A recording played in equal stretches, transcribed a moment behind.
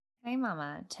Hey,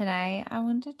 Mama. Today I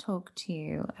want to talk to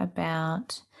you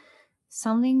about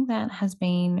something that has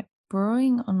been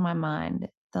brewing on my mind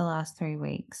the last 3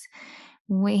 weeks.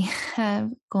 We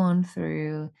have gone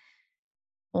through,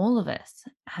 all of us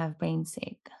have been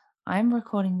sick. I'm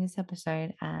recording this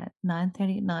episode at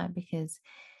 9:30 at night because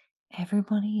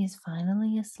everybody is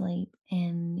finally asleep,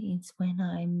 and it's when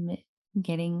I'm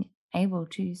getting able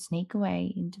to sneak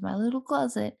away into my little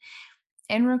closet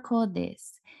and record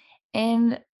this.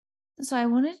 And so I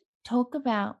want to talk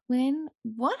about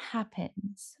what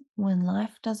happens when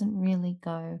life doesn't really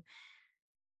go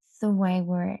the way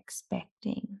we're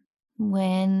expecting.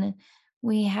 When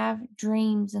we have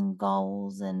dreams and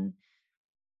goals and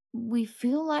we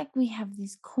feel like we have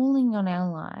this calling on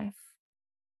our life,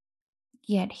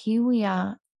 yet here we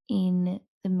are in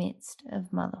the midst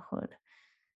of motherhood.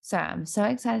 So I'm so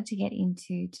excited to get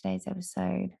into today's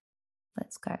episode.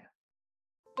 Let's go.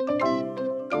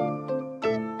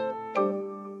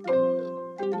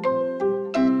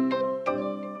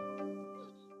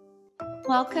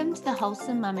 Welcome to the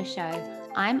Wholesome Mama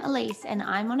Show. I'm Elise, and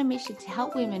I'm on a mission to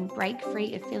help women break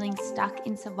free of feeling stuck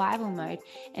in survival mode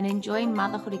and enjoy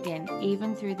motherhood again,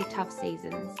 even through the tough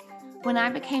seasons. When I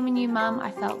became a new mum,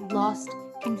 I felt lost,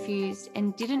 confused,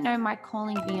 and didn't know my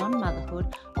calling beyond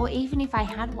motherhood, or even if I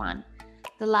had one.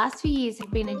 The last few years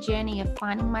have been a journey of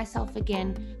finding myself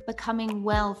again, becoming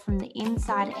well from the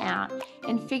inside out,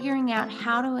 and figuring out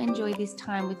how to enjoy this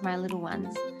time with my little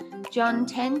ones. John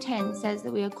 10:10 says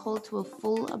that we are called to a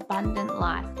full, abundant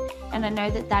life, and I know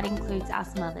that that includes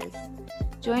us mothers.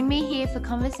 Join me here for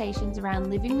conversations around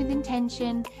living with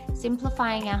intention,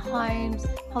 simplifying our homes,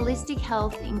 holistic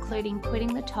health, including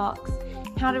quitting the tox,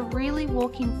 how to really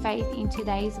walk in faith in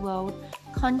today's world,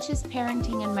 conscious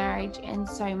parenting and marriage, and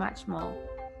so much more.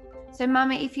 So,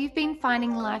 Mama, if you've been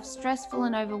finding life stressful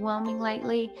and overwhelming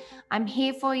lately, I'm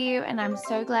here for you, and I'm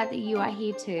so glad that you are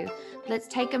here too. Let's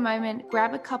take a moment,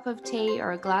 grab a cup of tea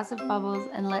or a glass of bubbles,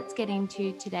 and let's get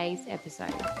into today's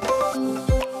episode.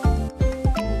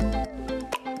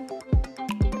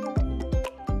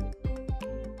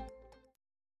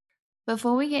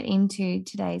 Before we get into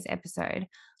today's episode,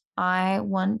 I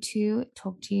want to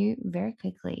talk to you very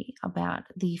quickly about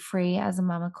the Free as a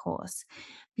Mama course,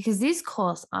 because this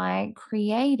course I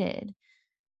created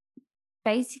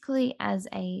basically as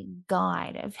a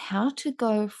guide of how to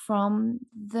go from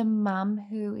the mum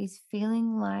who is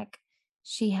feeling like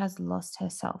she has lost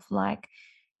herself, like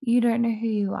you don't know who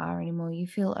you are anymore. You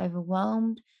feel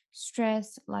overwhelmed,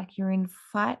 stressed, like you're in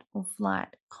fight or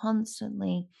flight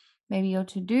constantly. Maybe your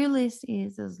to do list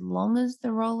is as long as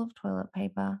the roll of toilet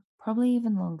paper, probably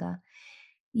even longer.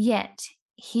 Yet,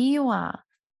 here you are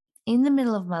in the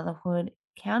middle of motherhood,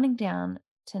 counting down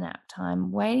to nap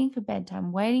time, waiting for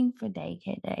bedtime, waiting for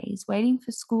daycare days, waiting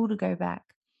for school to go back.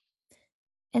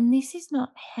 And this is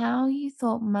not how you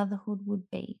thought motherhood would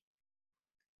be.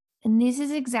 And this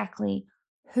is exactly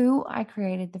who I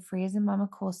created the Free as a Mama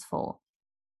course for.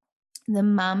 The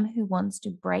mum who wants to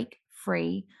break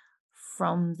free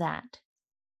from that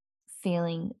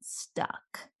feeling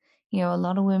stuck. A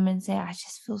lot of women say, I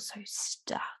just feel so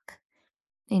stuck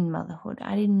in motherhood.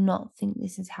 I did not think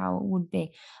this is how it would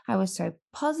be. I was so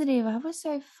positive. I was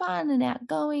so fun and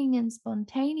outgoing and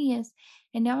spontaneous.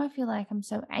 And now I feel like I'm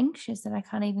so anxious that I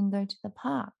can't even go to the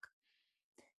park.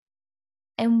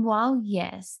 And while,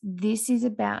 yes, this is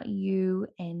about you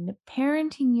and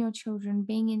parenting your children,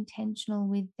 being intentional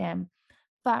with them,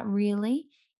 but really,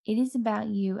 it is about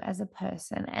you as a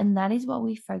person. And that is what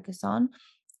we focus on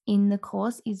in the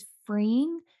course is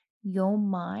freeing your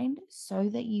mind so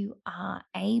that you are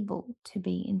able to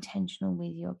be intentional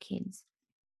with your kids.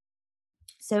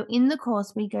 So in the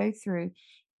course we go through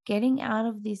getting out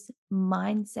of this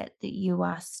mindset that you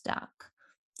are stuck,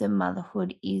 that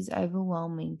motherhood is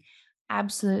overwhelming.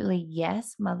 Absolutely,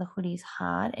 yes, motherhood is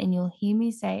hard, and you'll hear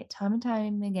me say it time and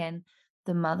time again,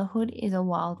 the motherhood is a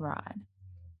wild ride.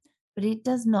 But it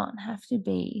does not have to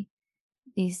be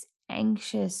this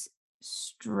anxious,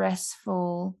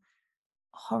 stressful,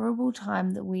 horrible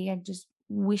time that we are just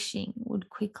wishing would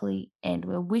quickly end.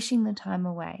 We're wishing the time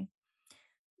away.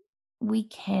 We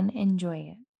can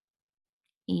enjoy it,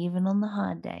 even on the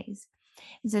hard days.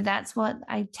 And so that's what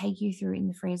I take you through in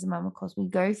the Free as a Mama course. We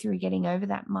go through getting over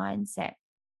that mindset.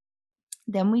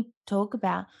 Then we talk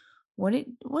about what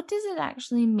does it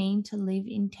actually mean to live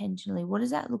intentionally? What does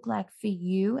that look like for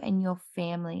you and your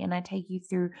family? And I take you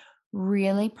through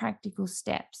really practical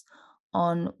steps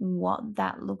on what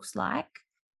that looks like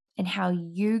and how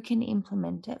you can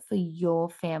implement it for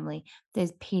your family.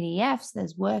 There's PDFs,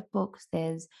 there's workbooks,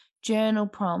 there's journal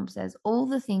prompts, there's all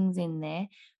the things in there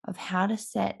of how to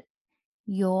set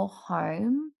your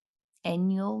home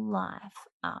and your life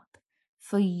up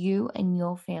for you and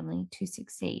your family to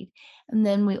succeed. And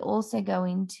then we also go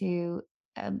into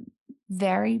a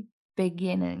very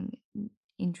beginning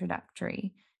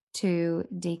introductory to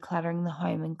decluttering the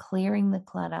home and clearing the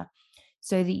clutter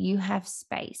so that you have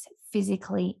space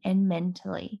physically and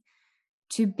mentally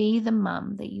to be the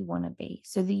mum that you want to be,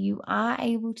 so that you are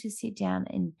able to sit down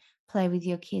and play with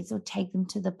your kids or take them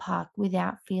to the park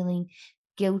without feeling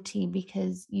guilty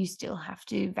because you still have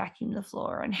to vacuum the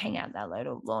floor and hang out that load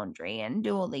of laundry and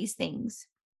do all these things.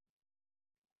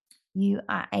 You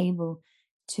are able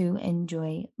to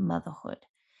enjoy motherhood.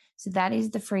 So that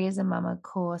is the Free as a Mama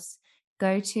course.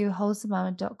 Go to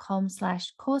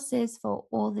wholesomemama.com/courses for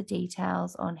all the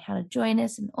details on how to join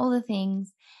us and all the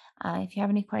things. If you have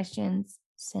any questions,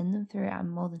 send them through. I'm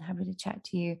more than happy to chat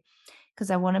to you because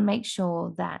I want to make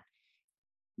sure that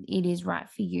it is right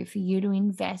for you to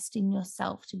invest in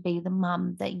yourself, to be the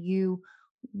mum that you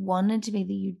wanted to be,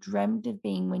 that you dreamt of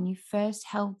being when you first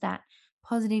held that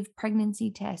positive pregnancy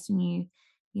test and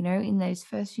in those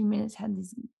first few minutes had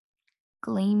this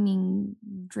gleaming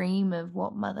dream of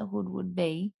what motherhood would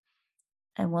be.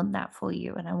 I want that for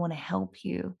you and I want to help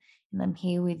you, and I'm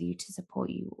here with you to support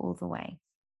you all the way.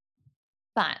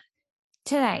 But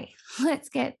today, let's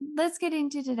get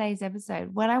into today's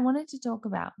episode. What I wanted to talk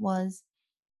about was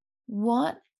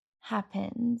what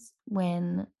happens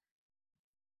when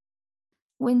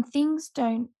things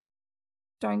don't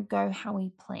go how we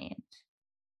planned.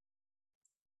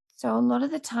 So a lot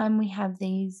of the time we have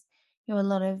these, a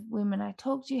lot of women I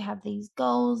talk to have these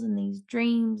goals and these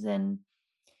dreams, and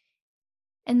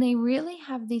they really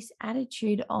have this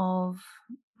attitude of,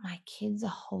 my kids are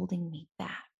holding me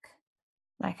back.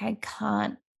 Like I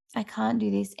can't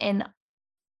do this. And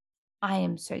I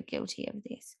am so guilty of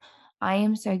this. I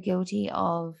am so guilty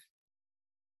of,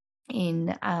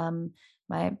 in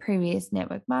my previous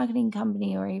network marketing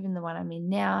company, or even the one I'm in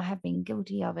now, I have been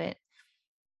guilty of it,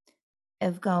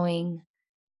 of going,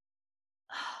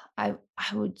 I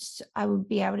would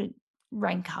be able to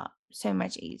rank up so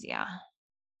much easier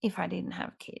if I didn't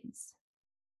have kids.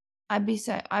 I'd be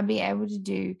able to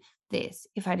do this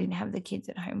if I didn't have the kids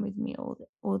at home with me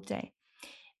all day.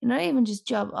 And not even just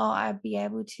job. Oh, I'd be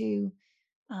able to,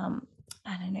 I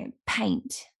don't know,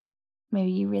 paint.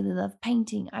 Maybe you really love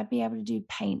painting. I'd be able to do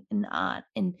paint and art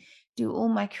and do all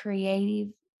my creative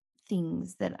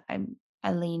things that I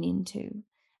lean into.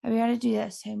 I'd be able to do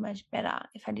that so much better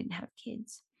if I didn't have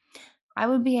kids. I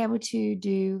would be able to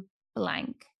do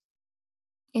blank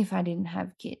if I didn't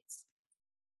have kids.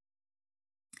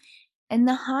 And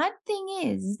the hard thing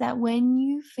is that when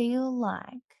you feel like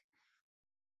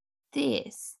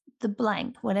this, the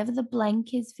blank, whatever the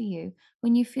blank is for you,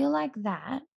 when you feel like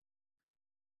that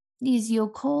is your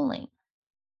calling.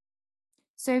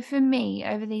 So for me,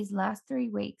 over these last 3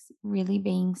 weeks, really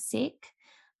being sick,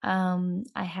 I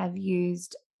have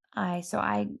used, I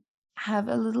have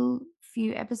a little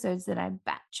few episodes that I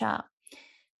batch up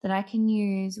that I can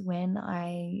use when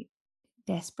I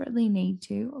desperately need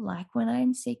to, like when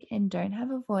I'm sick and don't have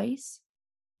a voice.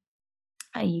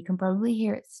 You can probably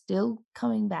hear it still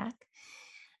coming back.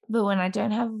 But when I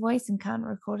don't have a voice and can't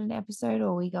record an episode,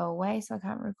 or we go away, so I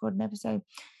can't record an episode.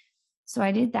 So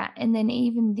I did that. And then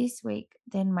even this week,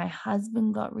 then my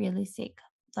husband got really sick,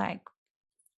 like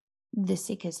the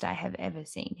sickest I have ever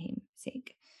seen him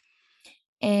sick.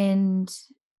 And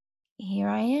here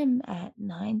I am at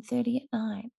 9:30 at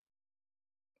night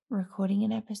recording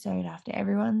an episode after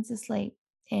everyone's asleep.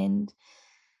 And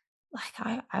like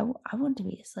I want to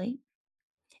be asleep.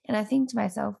 And I think to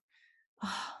myself,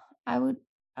 oh, I would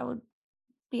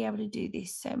be able to do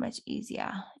this so much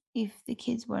easier if the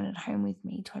kids weren't at home with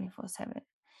me 24/7.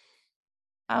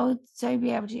 I would so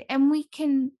be able to, and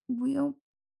we'll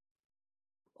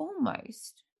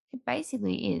almost, it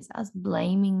basically is us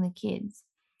blaming the kids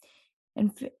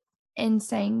and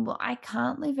saying, well, I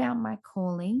can't live out my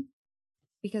calling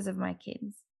because of my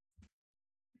kids.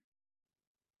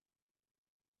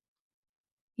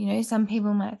 Some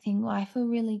people might think, well, I feel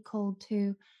really called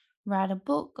to write a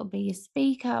book or be a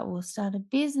speaker or start a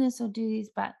business or do this,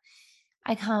 but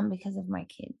I can't because of my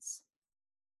kids.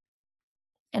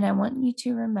 And I want you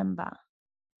to remember,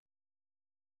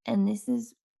 and this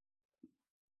is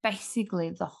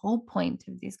basically the whole point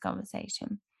of this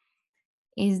conversation,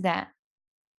 is that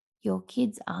your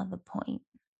kids are the point.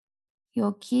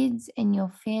 Your kids and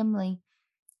your family,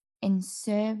 and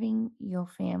serving your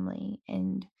family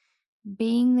and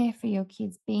being there for your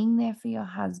kids, being there for your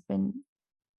husband,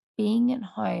 being at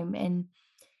home and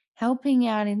helping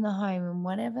out in the home and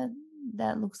whatever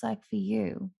that looks like for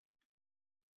you.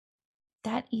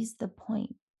 That is the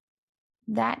point.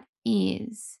 That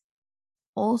is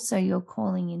also your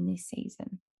calling in this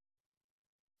season.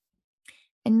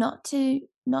 And not to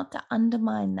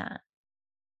undermine that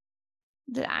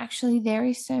actually there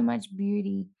is so much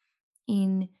beauty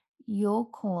in your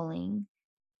calling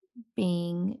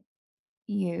being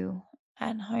you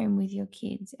at home with your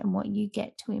kids and what you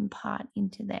get to impart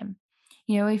into them.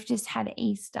 We've just had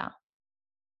Easter.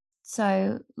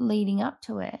 So leading up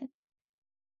to it,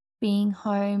 being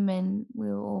home and we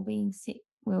were all being sick,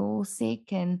 we were all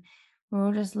sick and we are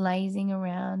all just lazing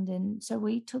around. And so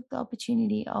we took the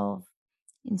opportunity of,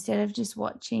 instead of just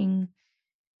watching,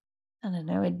 I don't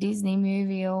know, a Disney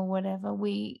movie or whatever,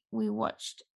 we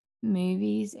watched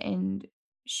movies and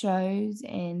shows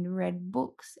and read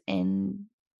books and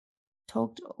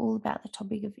talked all about the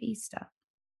topic of Easter.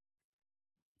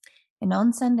 And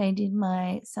on Sunday, did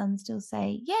my son still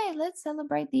say, "Yeah, let's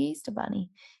celebrate the Easter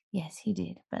Bunny"? Yes, he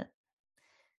did, but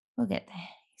we'll get there.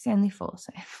 He's only 4,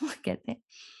 so we'll get there.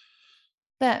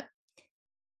 But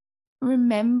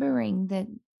remembering that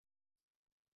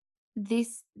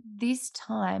this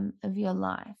time of your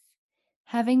life,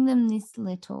 having them this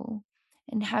little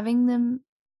and having them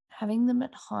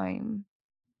at home,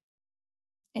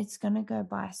 it's going to go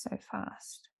by so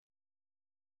fast.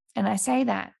 And I say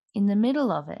that in the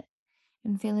middle of it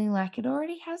and feeling like it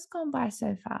already has gone by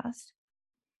so fast,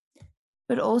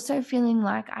 but also feeling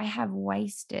like I have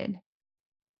wasted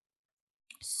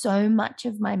so much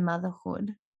of my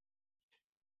motherhood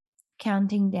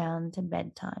counting down to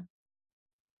bedtime,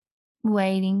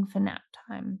 waiting for nap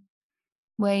time,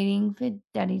 waiting for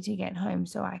daddy to get home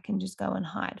so I can just go and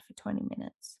hide for 20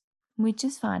 minutes, which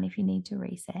is fine if you need to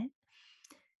reset.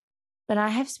 But I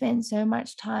have spent so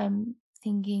much time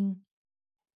thinking,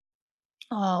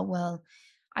 oh, well,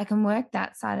 I can work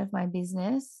that side of my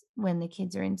business when the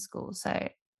kids are in school. So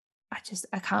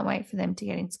I can't wait for them to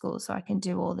get in school so I can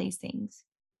do all these things.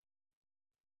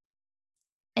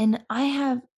 And I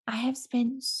have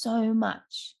spent so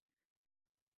much.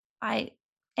 And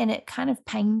it kind of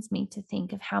pains me to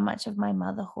think of how much of my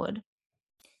motherhood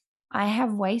I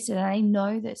have wasted. And I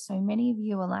know that so many of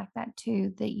you are like that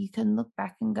too, that you can look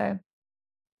back and go,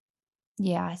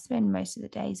 yeah, I spend most of the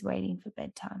days waiting for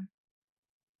bedtime.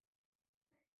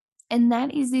 And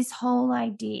that is this whole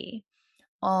idea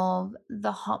of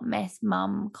the hot mess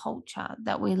mum culture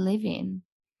that we live in,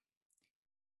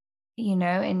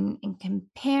 and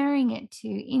comparing it to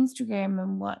Instagram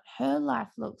and what her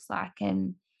life looks like.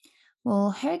 And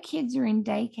well, her kids are in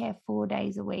daycare 4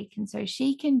 days a week. And so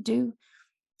she can do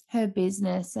her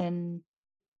business and,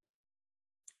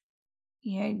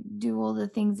 do all the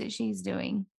things that she's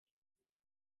doing.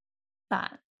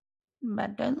 But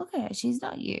don't look at her. She's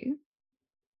not you.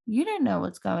 You don't know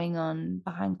what's going on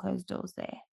behind closed doors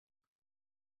there.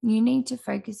 You need to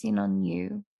focus in on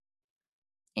you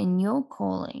and your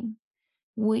calling,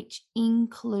 which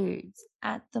includes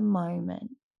at the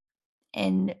moment,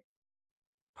 and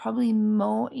probably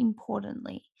more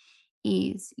importantly,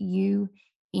 is you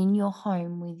in your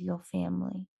home with your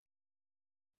family.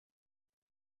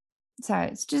 So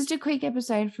it's just a quick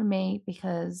episode for me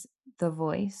because the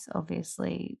voice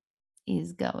obviously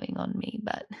is going on me,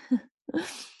 but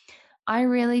I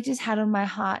really just had on my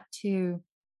heart to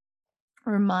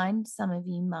remind some of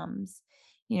you mums,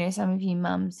 some of you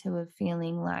mums who are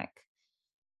feeling like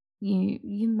you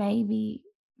maybe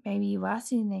you are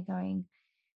sitting there going,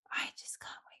 I just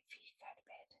can't wait for you to go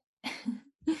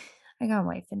to bed. I can't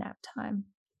wait for nap time.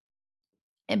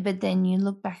 But then you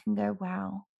look back and go,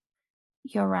 wow,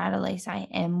 you're right, Elise. I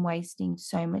am wasting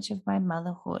so much of my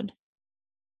motherhood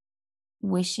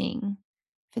wishing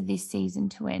for this season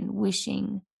to end,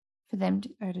 wishing for them to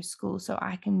go to school so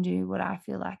I can do what I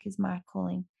feel like is my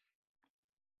calling.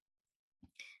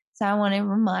 So I want to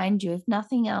remind you, if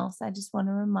nothing else, I just want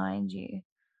to remind you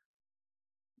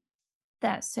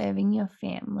that serving your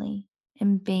family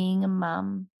and being a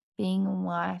mum, being a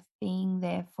wife, being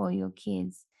there for your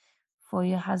kids, for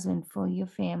your husband, for your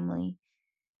family,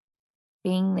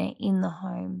 being there in the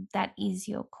home, that is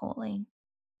your calling.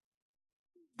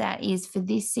 That is for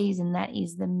this season, that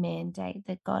is the mandate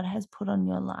that God has put on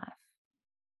your life.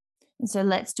 And so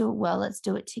let's do it well. Let's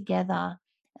do it together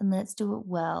and let's do it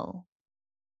well.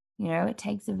 It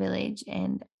takes a village,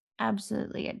 and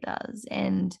absolutely it does.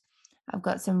 And I've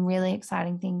got some really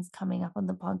exciting things coming up on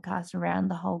the podcast around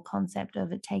the whole concept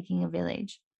of it taking a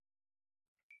village.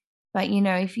 But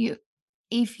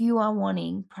if you are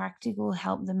wanting practical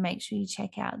help, then make sure you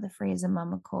check out the Free as a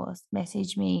Mama course.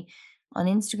 Message me on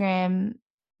Instagram.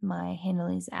 My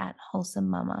handle is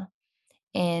 @wholesomemama,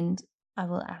 and I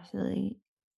will absolutely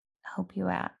help you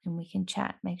out and we can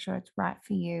chat, make sure it's right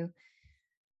for you.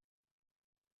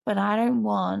 But I don't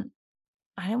want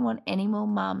I don't want any more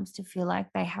mums to feel like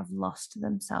they have lost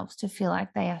themselves, to feel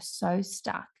like they are so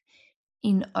stuck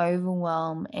in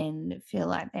overwhelm and feel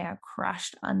like they are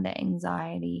crushed under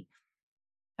anxiety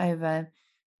over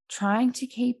trying to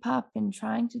keep up and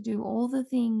trying to do all the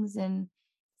things and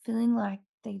feeling like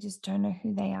they just don't know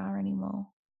who they are anymore.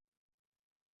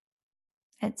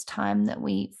 It's time that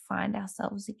we find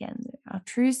ourselves again, our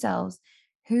true selves,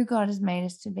 who God has made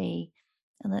us to be,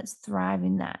 and let's thrive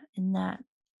in that. And that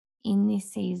in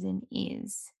this season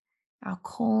is our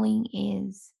calling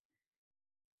is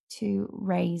to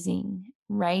raise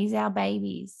our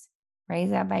babies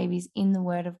in the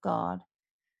word of God,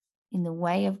 in the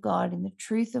way of God, in the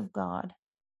truth of God.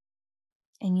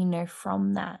 And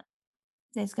from that,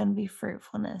 there's going to be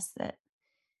fruitfulness that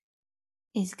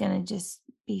is going to just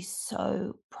be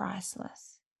so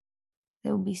priceless.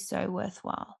 It will be so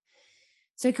worthwhile.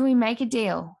 So can we make a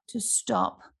deal to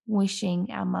stop wishing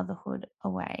our motherhood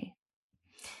away?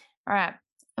 All right,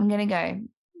 I'm going to go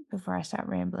before I start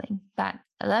rambling. But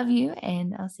I love you,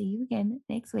 and I'll see you again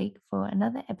next week for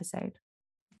another episode.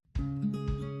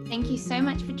 Thank you so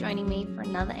much for joining me for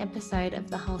another episode of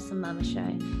the Wholesome Mama Show.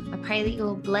 I pray that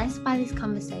you're blessed by this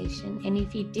conversation, and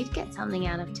if you did get something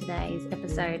out of today's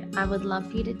episode, I would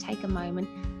love for you to take a moment,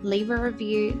 leave a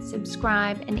review,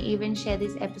 subscribe, and even share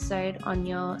this episode on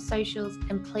your socials,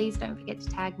 and please don't forget to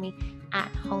tag me at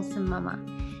Wholesome Mama.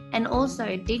 And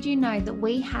also, did you know that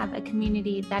we have a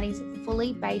community that is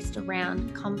fully based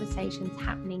around conversations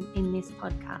happening in this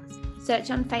podcast?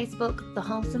 Search on Facebook, the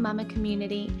Wholesome Mama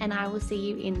Community, and I will see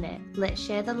you in there. Let's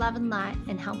share the love and light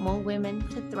and help more women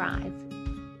to thrive.